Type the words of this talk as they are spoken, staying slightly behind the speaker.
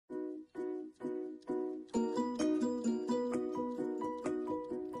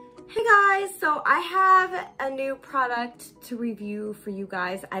Hey guys, so I have a new product to review for you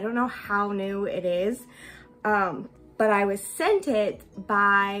guys. I don't know how new it is, but I was sent it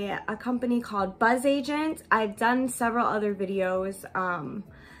by a company called Buzz Agent. I've done several other videos.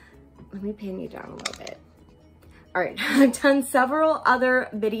 Let me pan you down a little bit. All right, I've done several other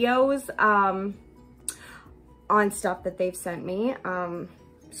videos on stuff that they've sent me.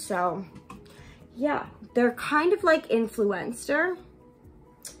 So yeah, they're kind of like Influencer.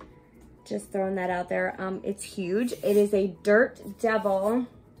 Just throwing that out there. It's huge. It is a Dirt Devil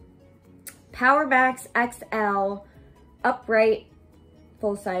Powermax XL upright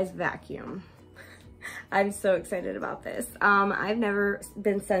full-size vacuum. I'm so excited about this. I've never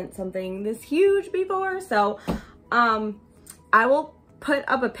been sent something this huge before, so I will put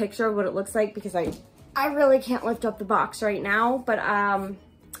up a picture of what it looks like because I really can't lift up the box right now, but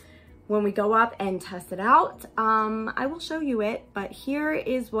when we go up and test it out, I will show you it, but here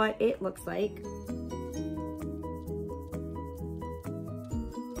is what it looks like.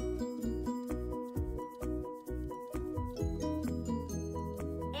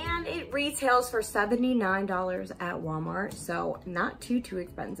 And it retails for $79 at Walmart, so not too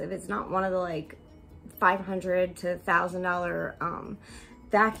expensive. It's not one of the like $500 to $1,000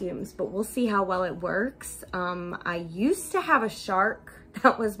 vacuums, but we'll see how well it works. I used to have a Shark.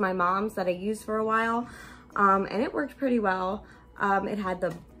 That was my mom's that I used for a while, and it worked pretty well. It had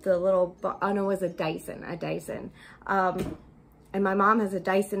the little, oh no, it was a Dyson. And my mom has a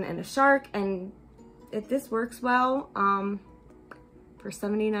Dyson and a Shark, and if this works well, for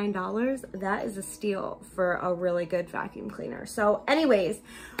 $79, that is a steal for a really good vacuum cleaner. So anyways,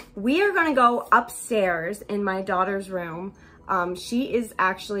 we are gonna go upstairs in my daughter's room. She is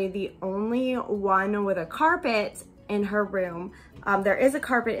actually the only one with a carpet in her room. There is a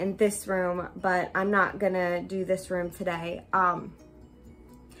carpet in this room, but I'm not gonna do this room today. But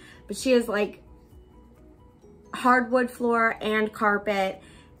she has like hardwood floor and carpet,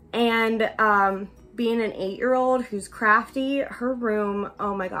 and being an 8-year-old who's crafty, her room,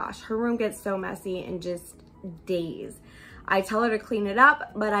 oh my gosh, her room gets so messy in just days. I tell her to clean it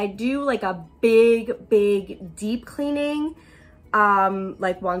up, but I do like a big deep cleaning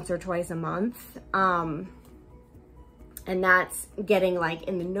like once or twice a month. And that's getting like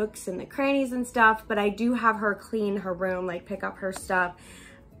in the nooks and the crannies and stuff, but I do have her clean her room, like pick up her stuff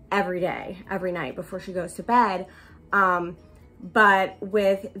every day, every night before she goes to bed. But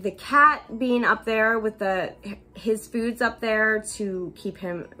with the cat being up there with his food's up there to keep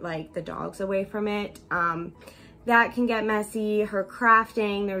him, like the dogs away from it, that can get messy. Her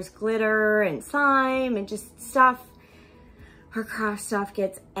crafting, there's glitter and slime and just stuff. Her craft stuff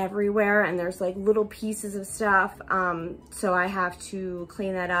gets everywhere, and there's like little pieces of stuff. So I have to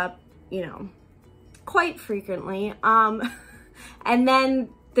clean that up, you know, quite frequently. And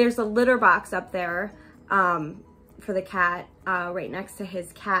then there's a litter box up there for the cat right next to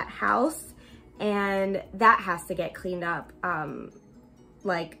his cat house. And that has to get cleaned up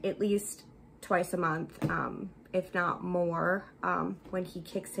like at least twice a month, if not more, when he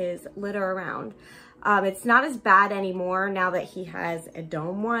kicks his litter around. It's not as bad anymore now that he has a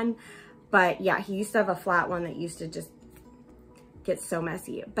dome one, but yeah, he used to have a flat one that used to just get so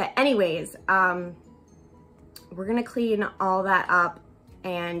messy. But anyways, we're gonna clean all that up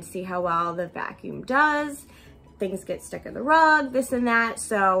and see how well the vacuum does. Things get stuck in the rug, this and that.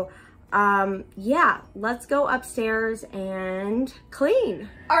 So yeah, let's go upstairs and clean.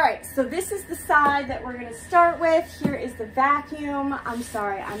 All right, so this is the side that we're gonna start with. Here is the vacuum. I'm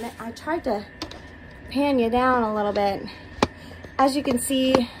sorry, I tried to pan you down a little bit. As you can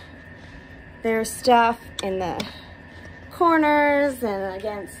see, there's stuff in the corners and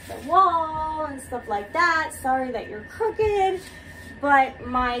against the wall and stuff like that. Sorry that you're crooked, but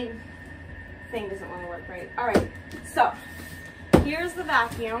my thing doesn't want to work right. All right, so here's the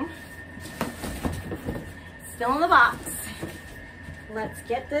vacuum. Still in the box. Let's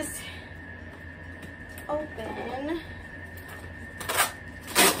get this open.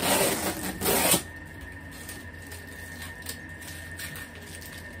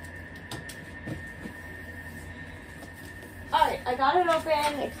 Alright, I got it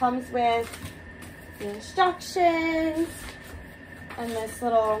open. It comes with the instructions and this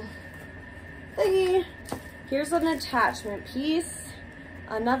little thingy. Here's an attachment piece,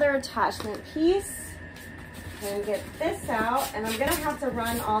 another attachment piece. I'm gonna get this out, and I'm gonna have to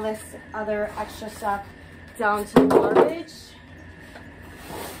run all this other extra stuff down to garbage.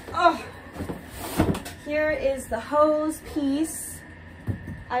 Oh, here is the hose piece.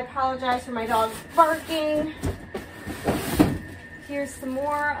 I apologize for my dog barking. Here's some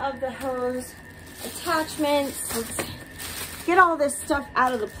more of the hose attachments. Let's get all this stuff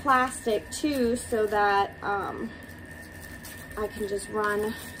out of the plastic too, so that I can just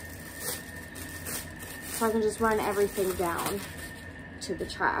run everything down to the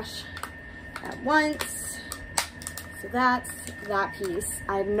trash at once. So that's that piece.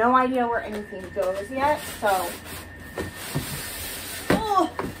 I have no idea where anything goes yet, so.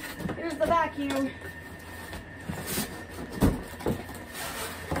 Oh, here's the vacuum.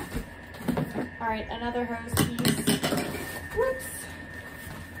 All right, another hose piece. Whoops.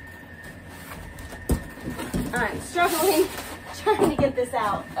 I'm struggling, trying to get this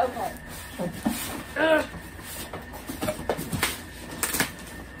out. Okay. Ugh.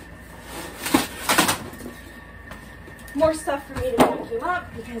 More stuff for me to vacuum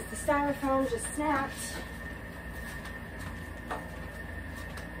up because the styrofoam just snapped.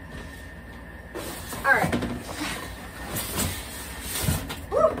 All right.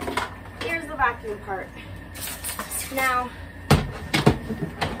 Woo. Here's the vacuum part. Now,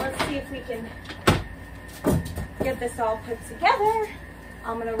 let's see if we can get this all put together.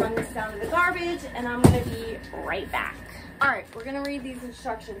 I'm gonna run this down to the garbage and I'm gonna be right back. All right, we're gonna read these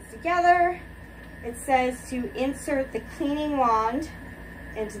instructions together. It says to insert the cleaning wand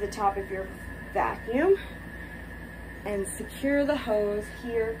into the top of your vacuum and secure the hose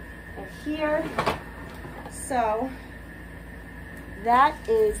here and here. So that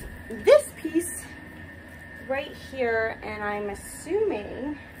is this piece right here, and I'm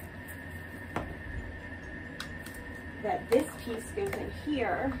assuming that this piece goes in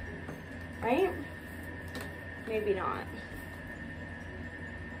here, right? Maybe not.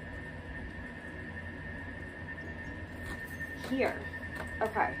 Here.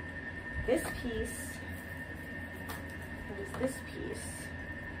 Okay. This piece, what is this piece?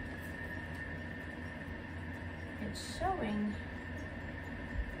 It's showing.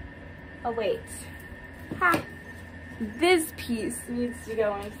 Oh wait. Ha! This piece needs to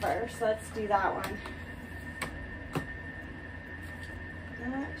go in first. Let's do that one.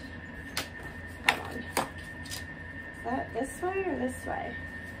 Hold on. Is that this way or this way?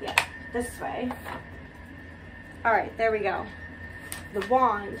 Yeah, this way. All right, there we go. The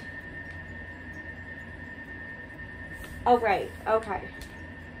wand. Oh, right, okay.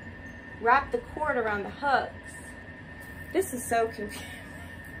 Wrap the cord around the hooks. This is so confusing.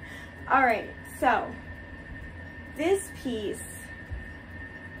 All right, so this piece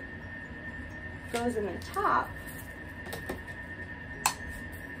goes in the top.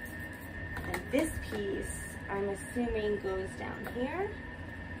 And this piece, I'm assuming, goes down here.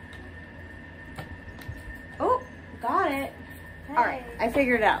 Oh, got it. Hey. All right, I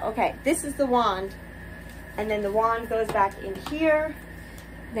figured it out. Okay, this is the wand. And then the wand goes back in here.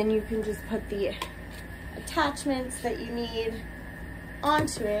 Then you can just put the attachments that you need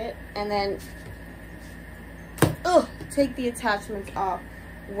onto it. And then, take the attachments off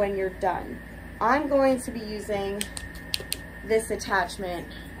when you're done. I'm going to be using this attachment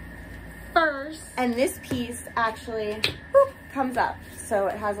first. And this piece actually comes up. So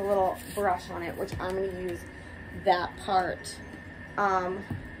it has a little brush on it, which I'm going to use that part.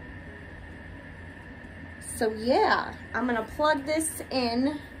 So yeah, I'm going to plug this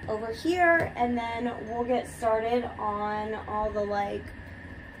in over here and then we'll get started on all the like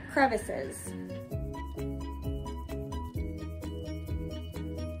crevices.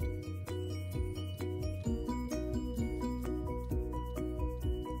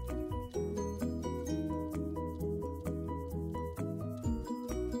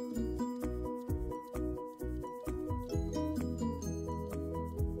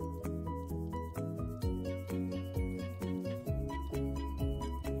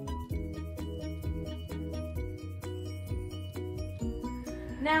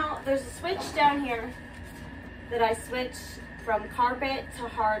 Now, there's a switch down here that I switched from carpet to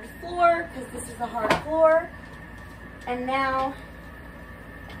hard floor because this is a hard floor. And now,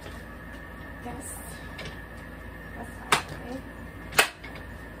 yes, that's not okay.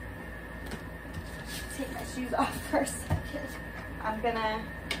 Take my shoes off for a second. I'm gonna,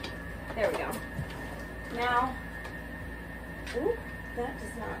 there we go. Now, ooh, that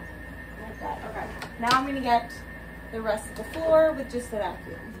does not like that. Okay, now I'm gonna get the rest of the floor with just the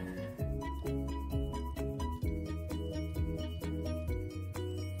vacuum.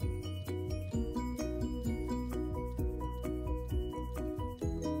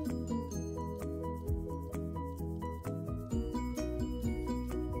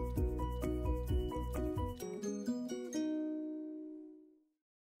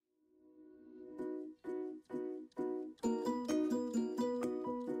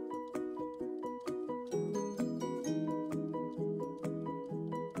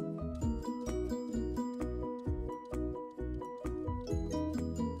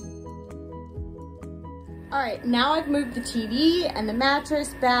 All right, now I've moved the TV and the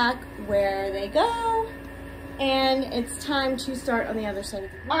mattress back where they go, and it's time to start on the other side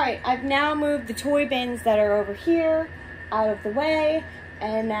of the room. All right, I've now moved the toy bins that are over here out of the way,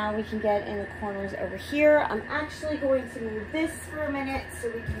 and now we can get in the corners over here. I'm actually going to move this for a minute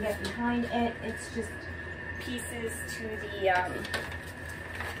so we can get behind it. It's just pieces to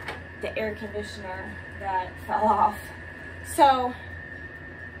the air conditioner that fell off. So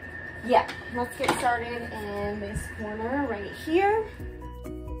yeah, let's get started in this corner right here.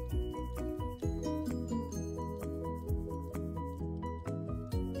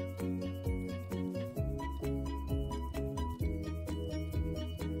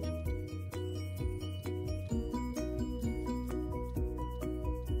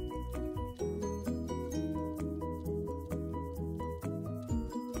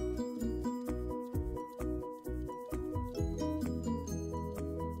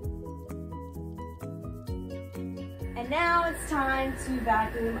 And now it's time to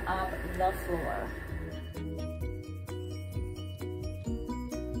vacuum up the floor.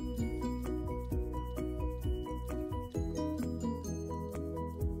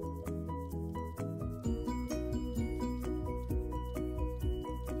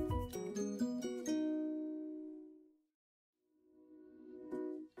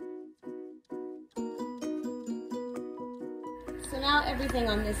 So now everything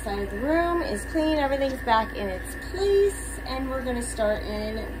on this side of the room is clean, everything's back in its place, and we're gonna start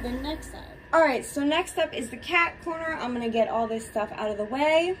in the next side. All right, so next up is the cat corner. I'm gonna get all this stuff out of the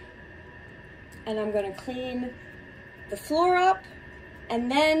way, and I'm gonna clean the floor up, and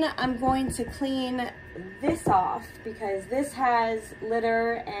then I'm going to clean this off because this has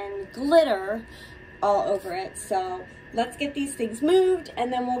litter and glitter all over it. So let's get these things moved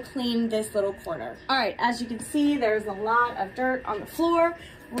and then we'll clean this little corner. All right, as you can see, there's a lot of dirt on the floor.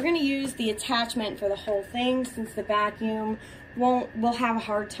 We're gonna use the attachment for the whole thing since the vacuum we'll have a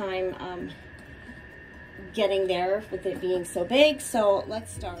hard time getting there with it being so big. So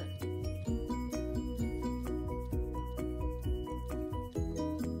let's start.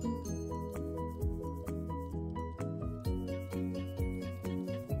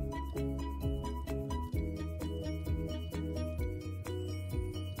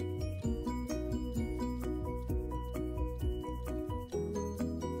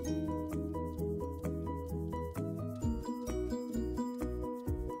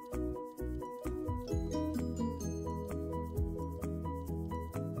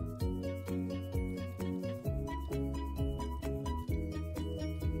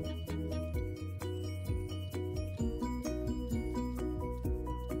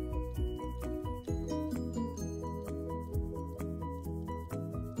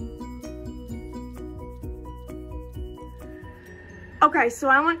 Okay, so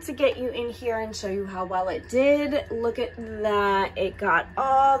I want to get you in here and show you how well it did. Look at that. It got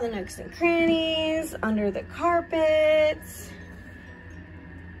all the nooks and crannies, under the carpets,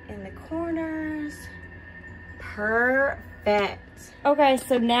 in the corners. Perfect. Okay,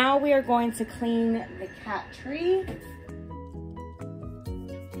 so now we are going to clean the cat tree.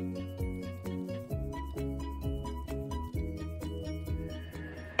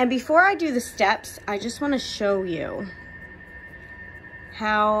 And before I do the steps, I just want to show you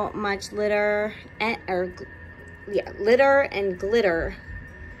how much litter and glitter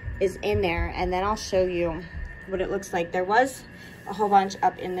is in there, and then I'll show you what it looks like. There was a whole bunch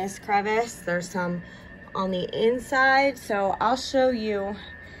up in this crevice. There's some on the inside, so I'll show you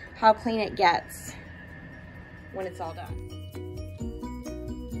how clean it gets when it's all done.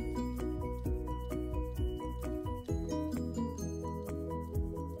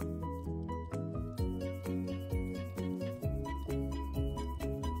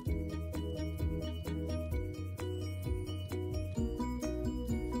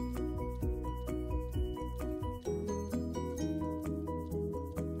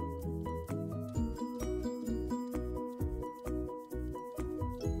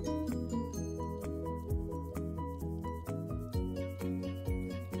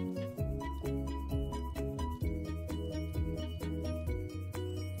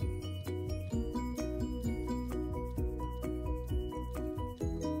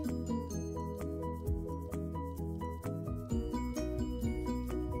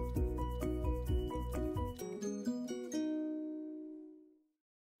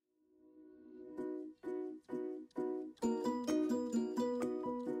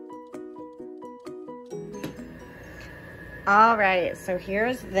 All right, so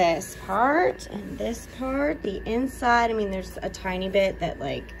here's this part and this part. The inside, I mean, there's a tiny bit that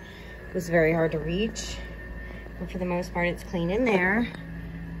like was very hard to reach, but for the most part, it's clean in there.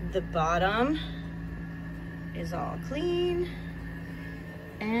 The bottom is all clean.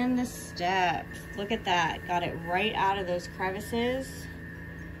 And the steps, look at that. Got it right out of those crevices.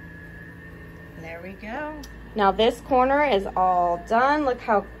 There we go. Now this corner is all done. Look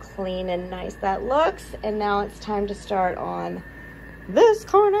how clean and nice that looks. And now it's time to start on this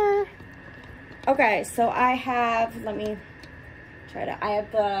corner. Okay, so I have, I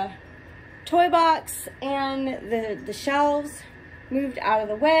have the toy box and the shelves moved out of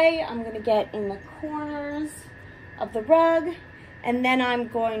the way. I'm gonna get in the corners of the rug, and then I'm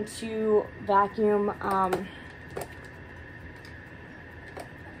going to vacuum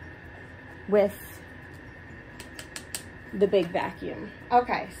with the big vacuum.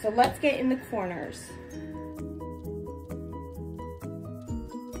 Okay, so let's get in the corners.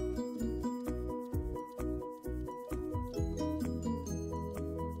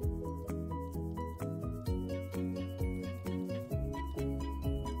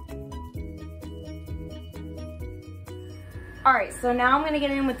 All right, so now I'm gonna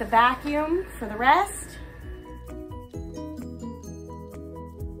get in with the vacuum for the rest.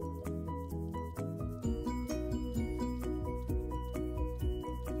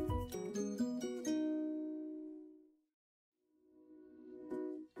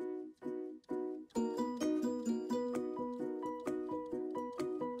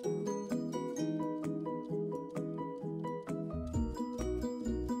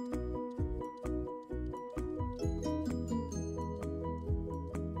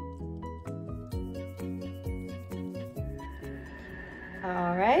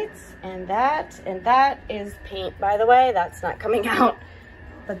 All right, and that is paint, by the way. That's not coming out,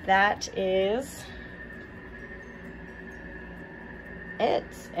 but that is it,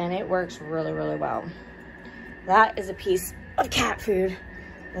 and it works really, really well. That is a piece of cat food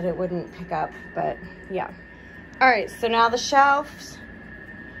that it wouldn't pick up, but yeah. All right, so now the shelves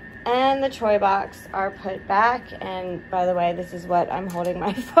and the toy box are put back, and by the way, this is what I'm holding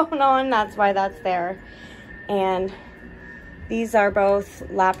my phone on. That's why that's there. And these are both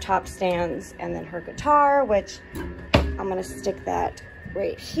laptop stands, and then her guitar, which I'm gonna stick that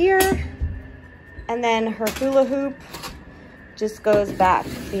right here. And then her hula hoop just goes back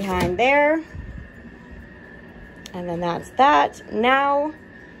behind there. And then that's that. Now,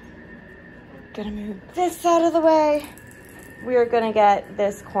 gonna move this out of the way. We're gonna get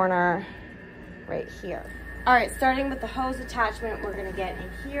this corner right here. All right, starting with the hose attachment, we're gonna get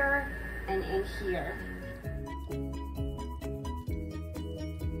in here and in here.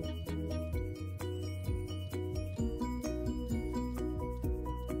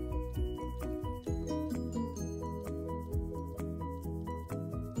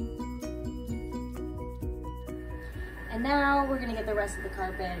 And now we're gonna get the rest of the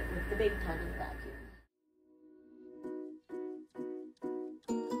carpet with the big tugging vacuum.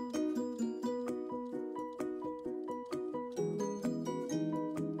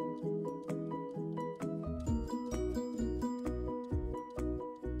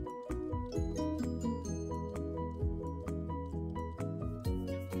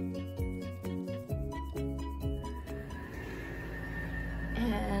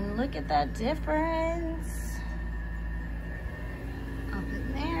 And look at that difference.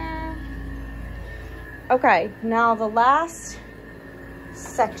 Okay, now the last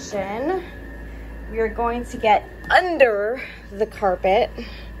section, we are going to get under the carpet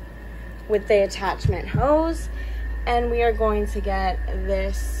with the attachment hose, and we are going to get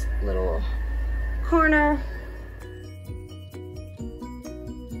this little corner.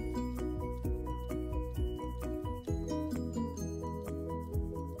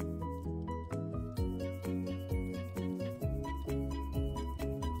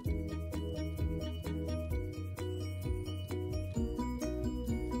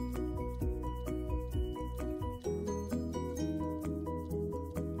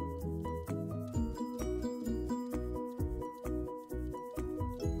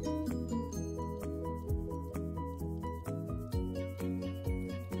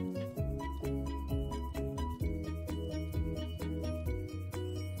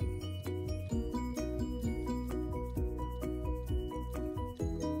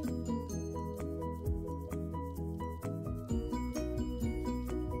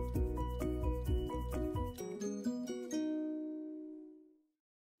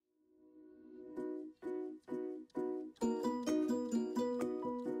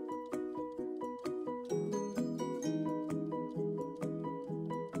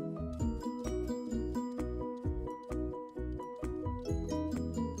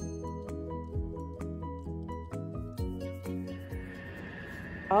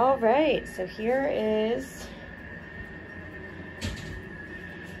 All right, so here is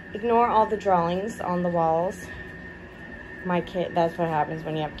Ignore all the drawings on the walls. My kid, that's what happens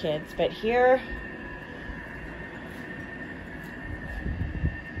when you have kids. But here,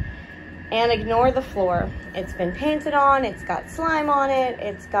 and ignore the floor. It's been painted on, it's got slime on it,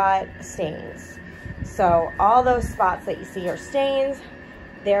 it's got stains. So all those spots that you see are stains.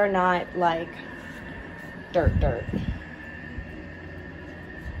 They're not like dirt.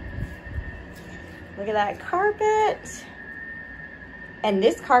 Look at that carpet. And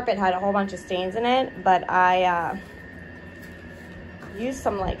this carpet had a whole bunch of stains in it, but I used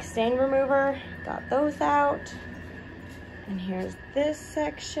some like stain remover, got those out. And here's this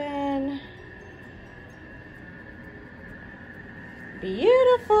section.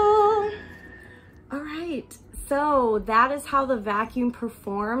 Beautiful. All right, so that is how the vacuum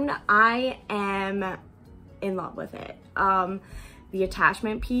performed. I am in love with it. The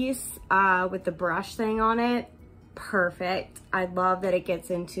attachment piece with the brush thing on it, perfect. I love that it gets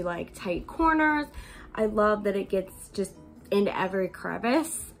into like tight corners. I love that it gets just into every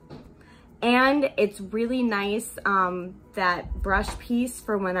crevice. And it's really nice, that brush piece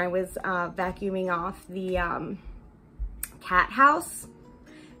for when I was vacuuming off the cat house,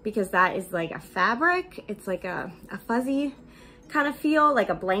 because that is like a fabric. It's like a fuzzy kind of feel, like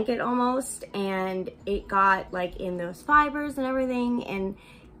a blanket almost. And it got like in those fibers and everything, and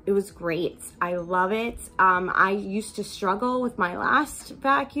it was great. I love it. I used to struggle with my last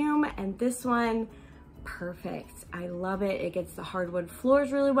vacuum, and this one, perfect. I love it. It gets the hardwood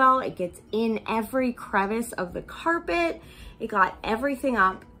floors really well. It gets in every crevice of the carpet. It got everything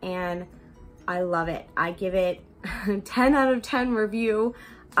up, and I love it. I give it a 10 out of 10 review.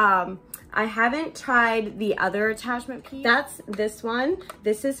 I haven't tried the other attachment piece. That's this one.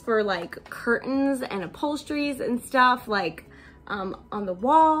 This is for like curtains and upholsteries and stuff, like on the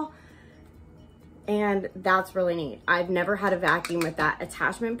wall. And that's really neat. I've never had a vacuum with that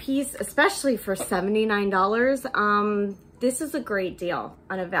attachment piece, especially for $79. This is a great deal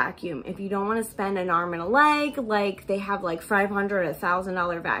on a vacuum. If you don't want to spend an arm and a leg, like they have like $500,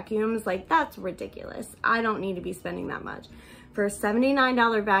 $1,000 vacuums, like that's ridiculous. I don't need to be spending that much. For a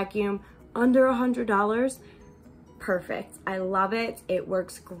 $79 vacuum, under $100, perfect. I love it. It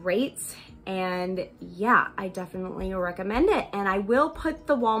works great. And yeah, I definitely recommend it. And I will put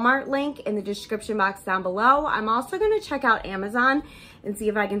the Walmart link in the description box down below. I'm also going to check out Amazon and see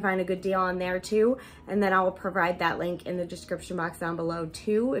if I can find a good deal on there too. And then I will provide that link in the description box down below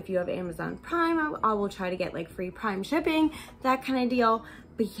too. If you have Amazon Prime, I will try to get like free Prime shipping, that kind of deal.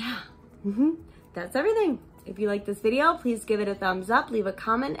 But yeah, that's everything. If you like this video, please give it a thumbs up, leave a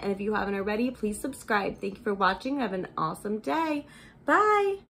comment, and if you haven't already, please subscribe. Thank you for watching. Have an awesome day. Bye.